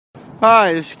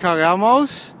Hi, this is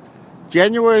Caramos,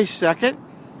 January 2nd,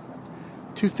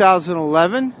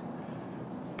 2011.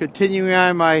 Continuing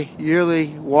on my yearly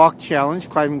walk challenge,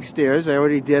 climbing stairs. I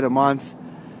already did a month,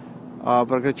 but I'm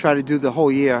going to try to do the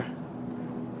whole year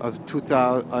of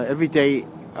 2000, every day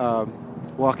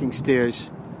walking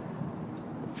stairs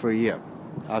for a year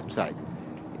outside.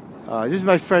 This is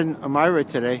my friend Myra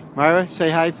today. Myra,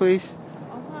 say hi, please.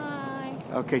 Oh, hi.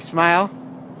 Okay, smile.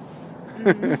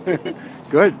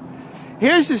 Good.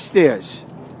 Here's the stairs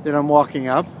that I'm walking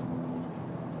up,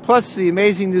 plus the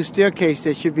amazing new staircase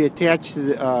that should be attached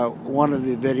to one of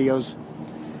the videos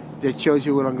that shows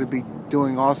you what I'm going to be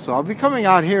doing also. I'll be coming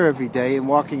out here every day and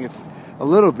walking it a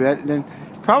little bit, and then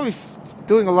probably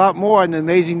doing a lot more on the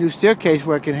amazing new staircase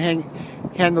where I can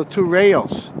handle 2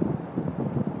 rails.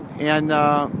 And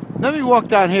let me walk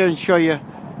down here and show you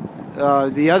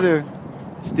the other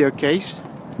staircase.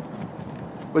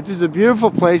 But this is a beautiful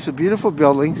place with beautiful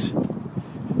buildings.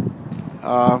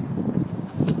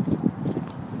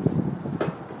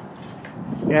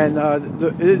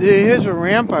 Here's a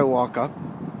ramp I walk up.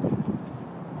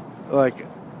 Like,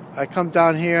 I come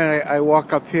down here and I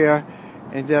walk up here,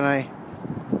 and then I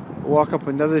walk up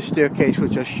another staircase,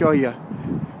 which I'll show you.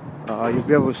 You'll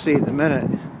be able to see it in a minute.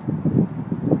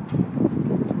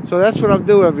 So that's what I'll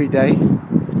do every day.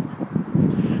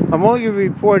 I'm only going to be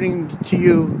reporting to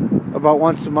you about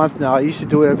once a month now. I used to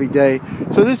do it every day.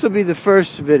 So this will be the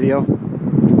first video.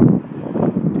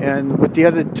 And with the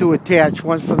other 2 attached,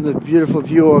 one's from the beautiful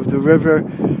view of the river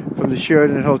from the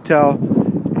Sheraton Hotel,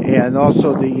 and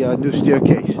also the new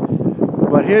staircase.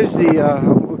 But here's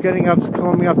we're coming up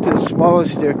to the smaller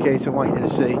staircase I want you to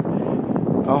see.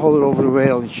 I'll hold it over the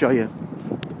rail and show you.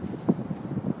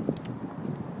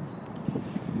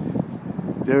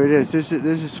 There it is.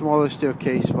 There's a smaller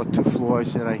staircase, about 2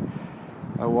 floors, and I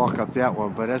walk up that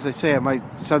one. But as I say, I might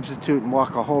substitute and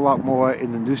walk a whole lot more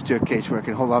in the new staircase where I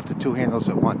can hold off the 2 handles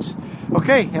at once.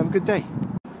 Okay, have a good day.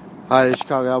 Hi, this is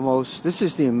Caramos. This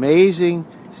is the amazing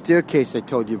staircase I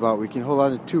told you about. We can hold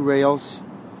on to 2 rails,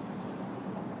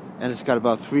 and it's got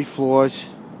about 3 floors.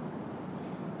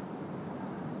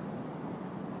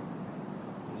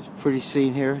 There's a pretty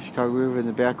scene here, Chicago River in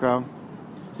the background.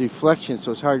 The reflection,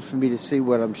 so it's hard for me to see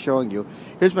what I'm showing you.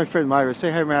 Here's my friend Myra.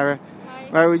 Say hi, Myra. Hi.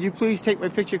 Myra, would you please take my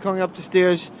picture coming up the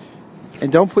stairs?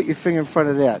 And don't put your finger in front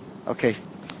of that. Okay.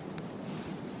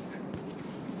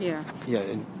 Here. Yeah,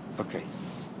 okay.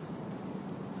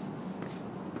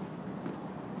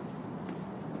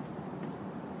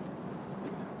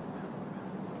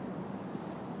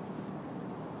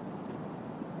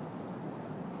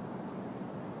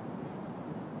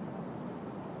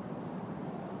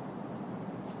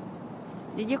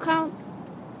 Did you count?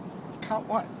 Count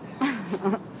what?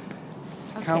 Okay.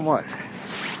 Count what?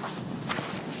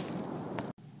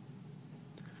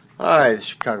 Hi, it's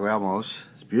Chicago Alamos.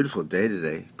 It's a beautiful day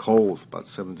today. Cold, about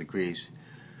 7 degrees.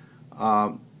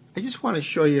 I just want to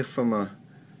show you from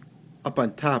up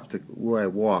on top where I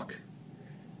walk.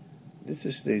 This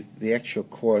is the actual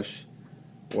course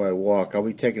where I walk. I'll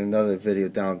be taking another video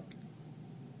down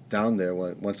there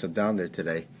once I'm down there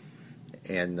today,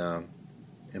 and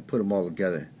put them all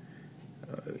together.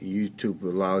 YouTube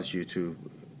allows you to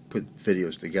put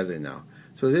videos together now.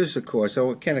 So there's the course.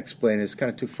 I can't explain it. It's kind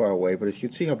of too far away, but you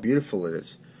can see how beautiful it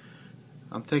is.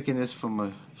 I'm taking this from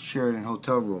a Sheraton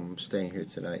hotel room. I'm staying here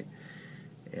tonight,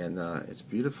 and it's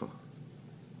beautiful.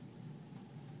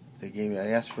 I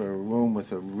asked for a room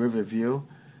with a river view,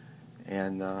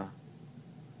 and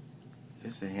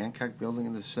there's the Hancock building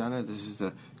in the center. This is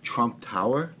the Trump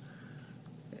Tower.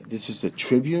 This is the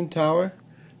Tribune Tower.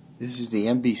 This is the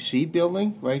NBC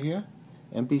building right here.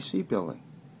 NBC building.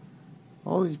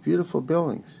 All these beautiful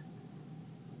buildings.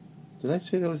 Did I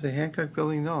say there was a Hancock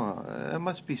building? No, that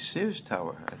must be Sears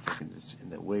Tower, I think,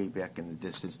 in the way back in the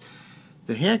distance.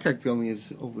 The Hancock building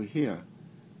is over here.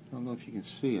 I don't know if you can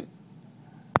see it.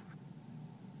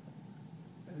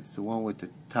 It's the one with the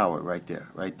tower right there.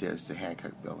 Right there is the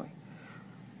Hancock building.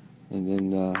 And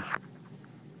then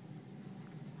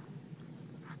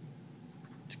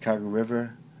Chicago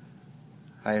River,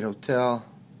 Hyatt Hotel,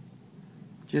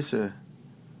 just a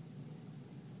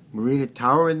Marina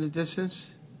Tower in the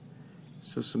distance.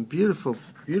 So some beautiful,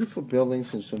 beautiful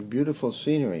buildings and some beautiful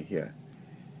scenery here.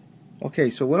 Okay,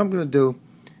 so what I'm going to do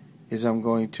is I'm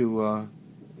going to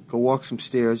go walk some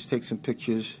stairs, take some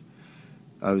pictures,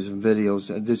 some videos.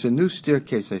 There's a new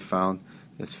staircase I found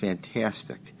that's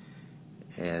fantastic.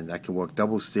 And I can walk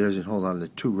double stairs and hold on to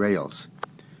 2 rails.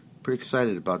 Pretty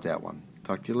excited about that one.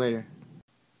 Talk to you later.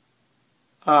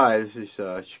 Hi, this is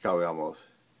Chicago Alamos.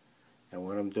 And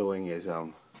what I'm doing is,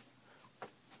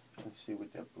 let's see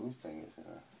what that blue thing is in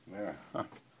a mirror.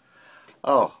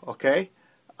 Oh, okay.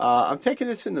 I'm taking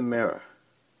this in the mirror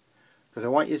because I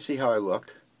want you to see how I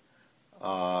look.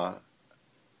 Because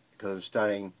I'm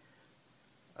starting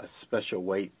a special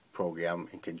weight program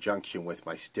in conjunction with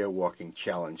my stair walking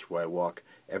challenge, where I walk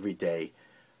every day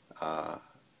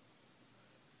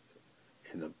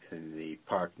in the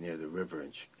park near the river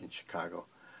in Chicago.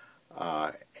 So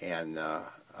I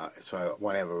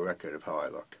want to have a record of how I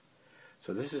look.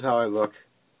 So this is how I look.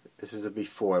 This is a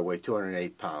before. I weigh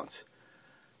 208 pounds.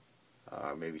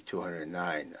 Maybe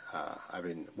 209. I've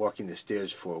been walking the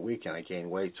stairs for a week and I gained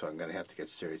weight, so I'm going to have to get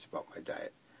serious about my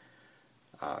diet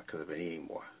because I've been eating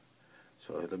more.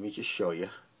 So let me just show you.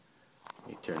 Let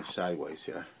me turn sideways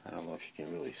here. I don't know if you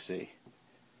can really see.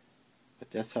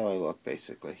 But that's how I look,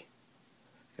 basically.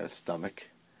 Got a stomach.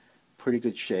 Pretty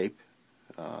good shape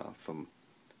from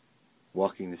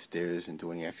walking the stairs and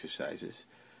doing exercises.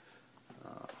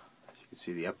 As you can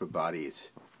see, the upper body is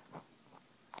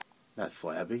not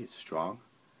flabby, it's strong.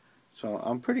 So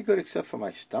I'm pretty good except for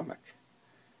my stomach.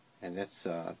 And that's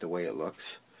the way it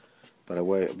looks. But I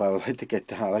would like to get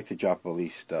down. I like to drop at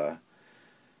least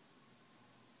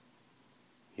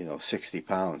 60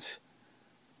 pounds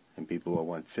and be below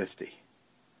 150.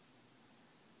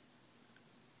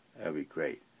 That'd be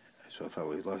great. So if I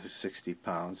was lost 60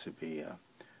 pounds, it'd be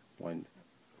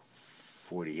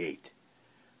 148.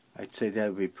 I'd say that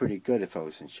would be pretty good if I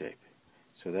was in shape.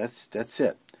 So that's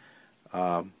it.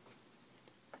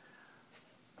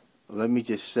 Let me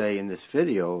just say in this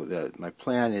video that my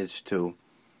plan is to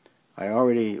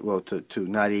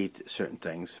not eat certain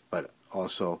things, but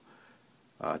also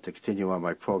to continue on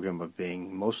my program of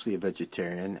being mostly a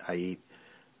vegetarian. I eat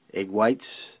egg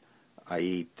whites. I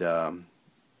eat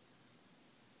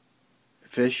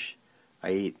fish.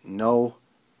 I eat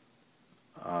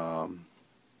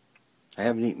I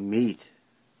haven't eaten meat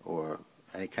or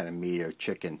any kind of meat or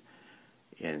chicken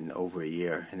in over a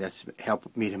year, and that's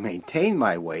helped me to maintain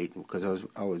my weight because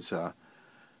I was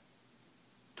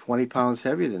 20 pounds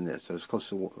heavier than this. I was close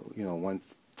to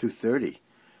 230.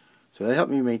 So that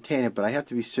helped me maintain it, but I have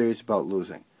to be serious about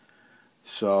losing.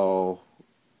 So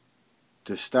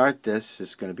to start this,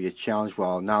 it's going to be a challenge where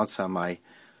I'll announce on my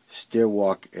stair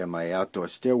walk and my outdoor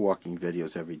stair walking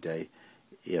videos every day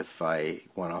if I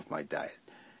went off my diet.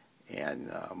 And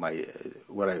my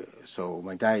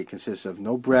diet consists of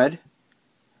no bread,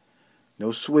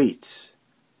 no sweets,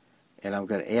 and I'm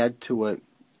going to add to it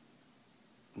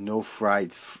no not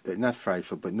fried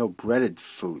food, but no breaded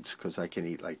foods, because I can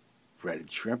eat like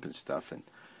breaded shrimp and stuff, and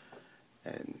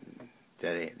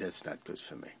that's not good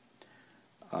for me.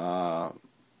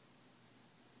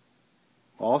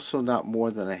 Also, not more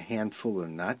than a handful of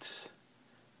nuts,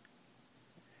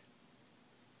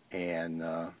 and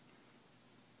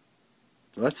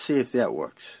let's see if that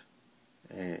works.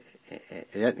 And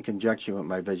that in conjunction with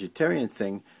my vegetarian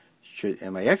thing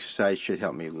and my exercise should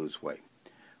help me lose weight.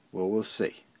 Well, we'll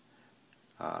see.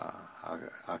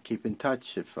 I'll keep in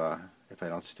touch if I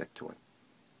don't stick to it.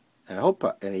 And I hope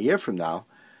in a year from now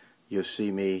you'll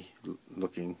see me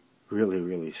looking really,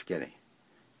 really skinny,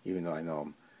 even though I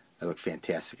know I look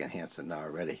fantastic and handsome now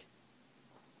already.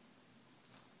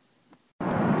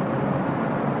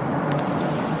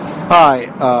 Hi,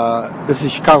 this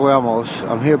is Chicago Elmos.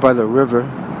 I'm here by the river,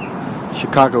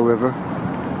 Chicago River,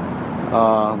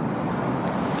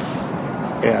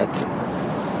 at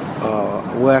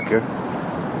Wacker.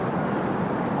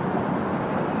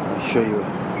 I'll show you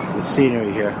the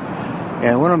scenery here.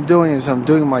 And what I'm doing is I'm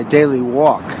doing my daily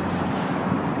walk.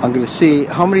 I'm going to see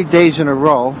how many days in a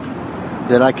row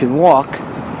that I can walk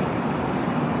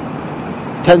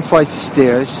 10 flights of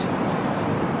stairs,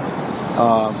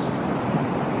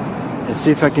 and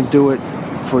see if I can do it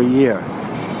for a year.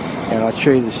 And I'll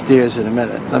show you the stairs in a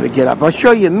minute. Let me get up. I'll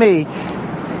show you me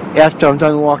after I'm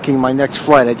done walking my next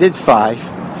flight. I did 5,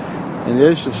 and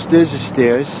there's the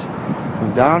stairs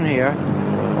from down here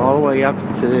all the way up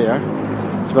to there.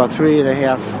 It's about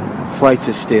 3.5 flights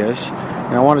of stairs,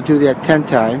 and I want to do that 10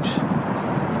 times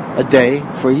a day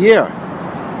for a year.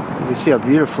 You can see how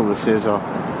beautiful this is. I'll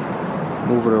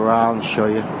move it around and show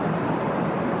you.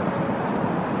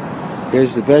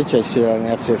 Here's the bench I sit on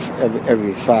after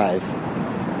every 5.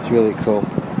 It's really cool.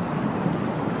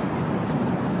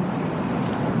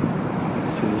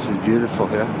 So this is beautiful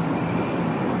here.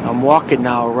 I'm walking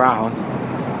now around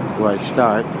where I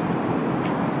start.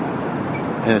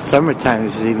 And in summertime,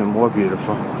 this is even more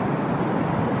beautiful.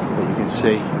 But you can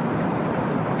see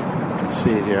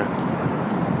it here.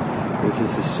 This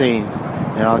is the scene,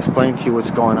 and I'll explain to you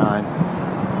what's going on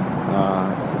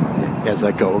as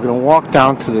I go. We're going to walk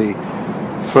down to the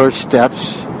first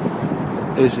steps.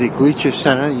 Is the Gleacher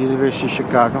Center, University of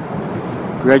Chicago,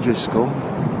 graduate school.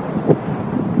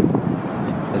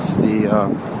 It's the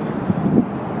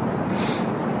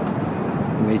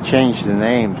they changed the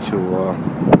name to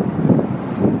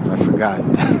I forgot.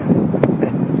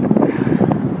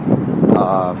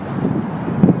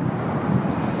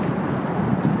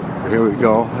 Here we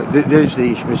go. There's the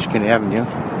East Michigan Avenue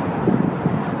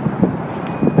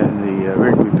and the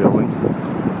Wrigley Building.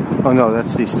 Oh no,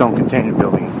 that's the Stone Container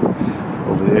Building.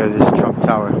 Over there, there's Trump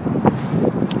Tower.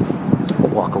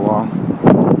 Walk along.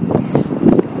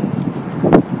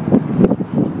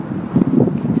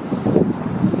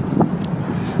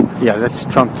 Yeah, that's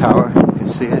Trump Tower. You can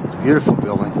see it. It's a beautiful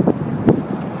building.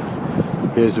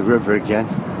 Here's the river again.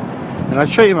 And I'll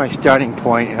show you my starting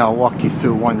point, and I'll walk you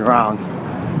through one round.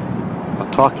 I'll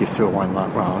talk you through one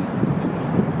round.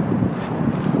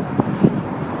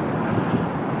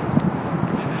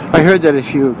 I heard that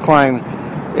if you climb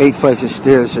 8 flights of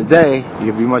stairs a day,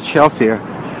 you'll be much healthier.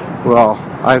 Well,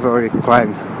 I've already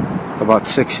climbed about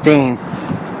 16.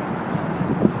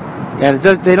 And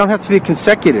they don't have to be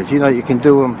consecutive. You know, you can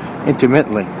do them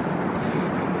intermittently.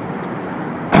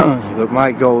 But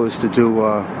my goal is to do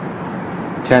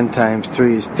 10 times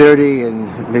 3 is 30,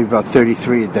 and maybe about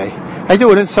 33 a day. I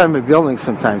do it inside my building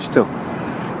sometimes too.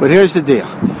 But here's the deal.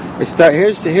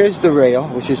 Here's the rail,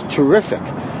 which is terrific.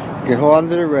 You can hold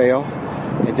onto the rail,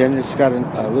 and then it's got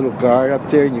a little guard up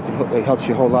there, and it helps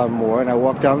you hold on more. And I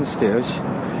walk down the stairs,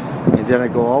 and then I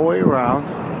go all the way around,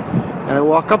 and I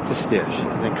walk up the stairs,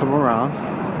 and then come around,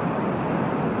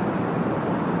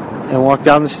 and walk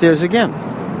down the stairs again.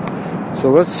 So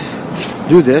let's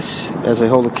do this as I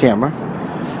hold the camera.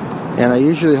 And I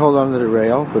usually hold onto the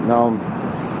rail, but now I'm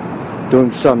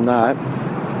doing some not.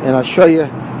 And I'll show you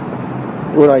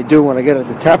what I do when I get at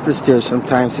the top of the stairs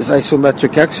sometimes is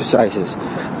isometric exercises.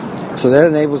 So that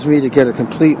enables me to get a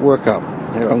complete workout.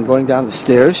 Here I'm going down the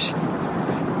stairs.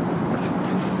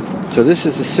 So this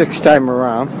is the 6th time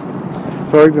around.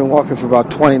 I've already been walking for about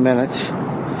 20 minutes.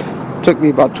 It took me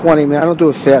about 20 minutes. I don't do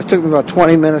it fast. It took me about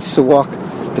 20 minutes to walk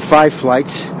the 5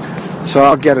 flights. So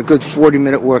I'll get a good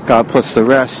 40-minute workout plus the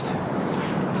rest.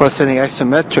 Plus any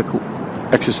isometric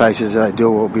exercises that I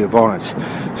do will be a bonus.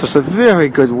 So it's a very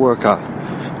good workout.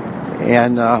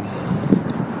 And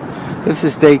this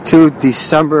is day 2,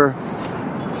 December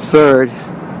 3rd,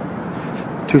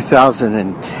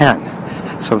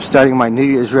 2010. So I'm starting my New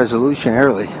Year's resolution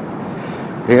early.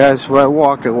 Here's where I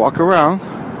walk around,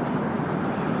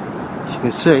 as you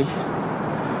can see.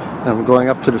 And I'm going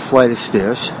up to the flight of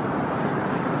stairs.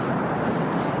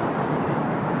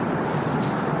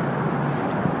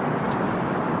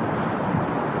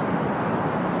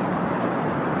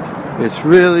 It's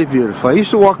really beautiful. I used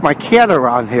to walk my cat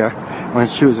around here when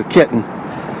she was a kitten,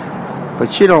 but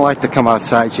she don't like to come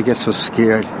outside. She gets so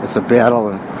scared. It's a battle,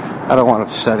 and I don't want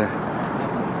to upset her.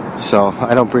 So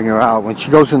I don't bring her out. When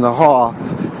she goes in the hall,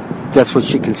 that's what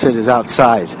she considers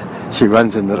outside. She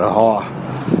runs into the hall.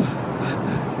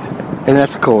 And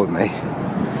that's cool with me.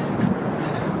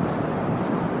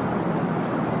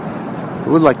 I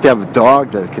would like to have a dog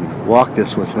that can walk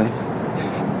this with me.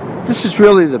 This is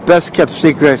really the best kept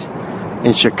secret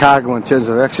in Chicago in terms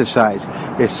of exercise.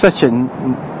 It's such a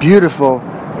beautiful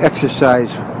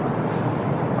exercise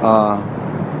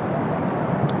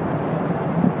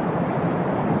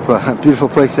a beautiful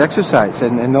place to exercise,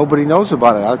 and nobody knows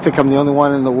about it. I think I'm the only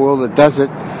one in the world that does it.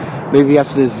 Maybe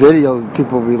after this video,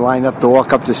 people will be lined up to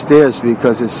walk up the stairs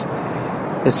because it's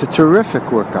a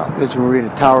terrific workout. There's Marina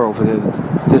Tower over there in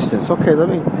the distance. Okay, let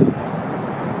me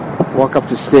walk up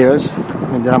the stairs,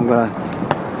 and then I'm going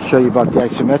to show you about the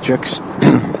isometrics.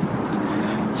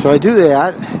 So I do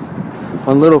that,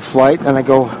 one little flight, and I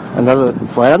go another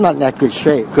flight. I'm not in that good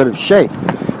of shape.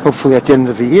 Hopefully at the end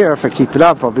of the year, if I keep it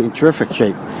up, I'll be in terrific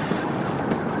shape.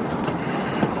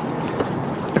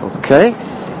 Okay,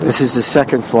 this is the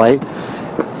 2nd flight.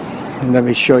 And let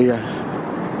me show you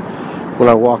what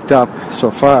I walked up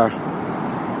so far.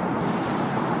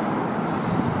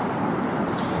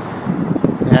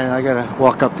 And I gotta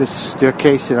walk up this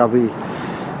staircase, and that'll be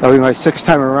my 6th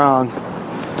time around.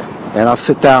 And I'll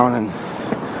sit down and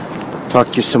talk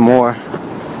to you some more,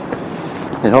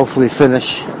 and hopefully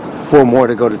finish 4 more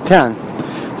to go to 10.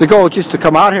 The goal is just to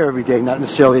come out here every day, not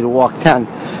necessarily to walk 10,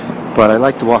 but I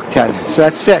like to walk 10. So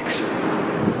that's 6.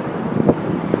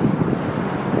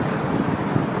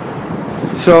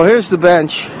 So here's the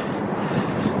bench,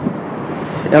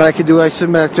 and I can do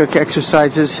isometric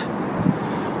exercises,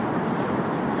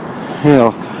 you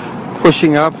know,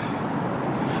 pushing up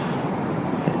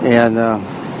and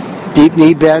deep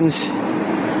knee bends,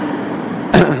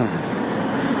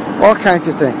 all kinds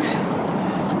of things,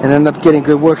 and end up getting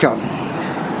good workout.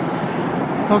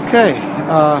 Okay,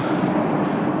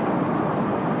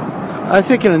 I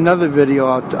think in another video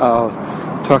I'll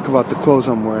talk about the clothes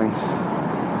I'm wearing.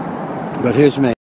 But here's me.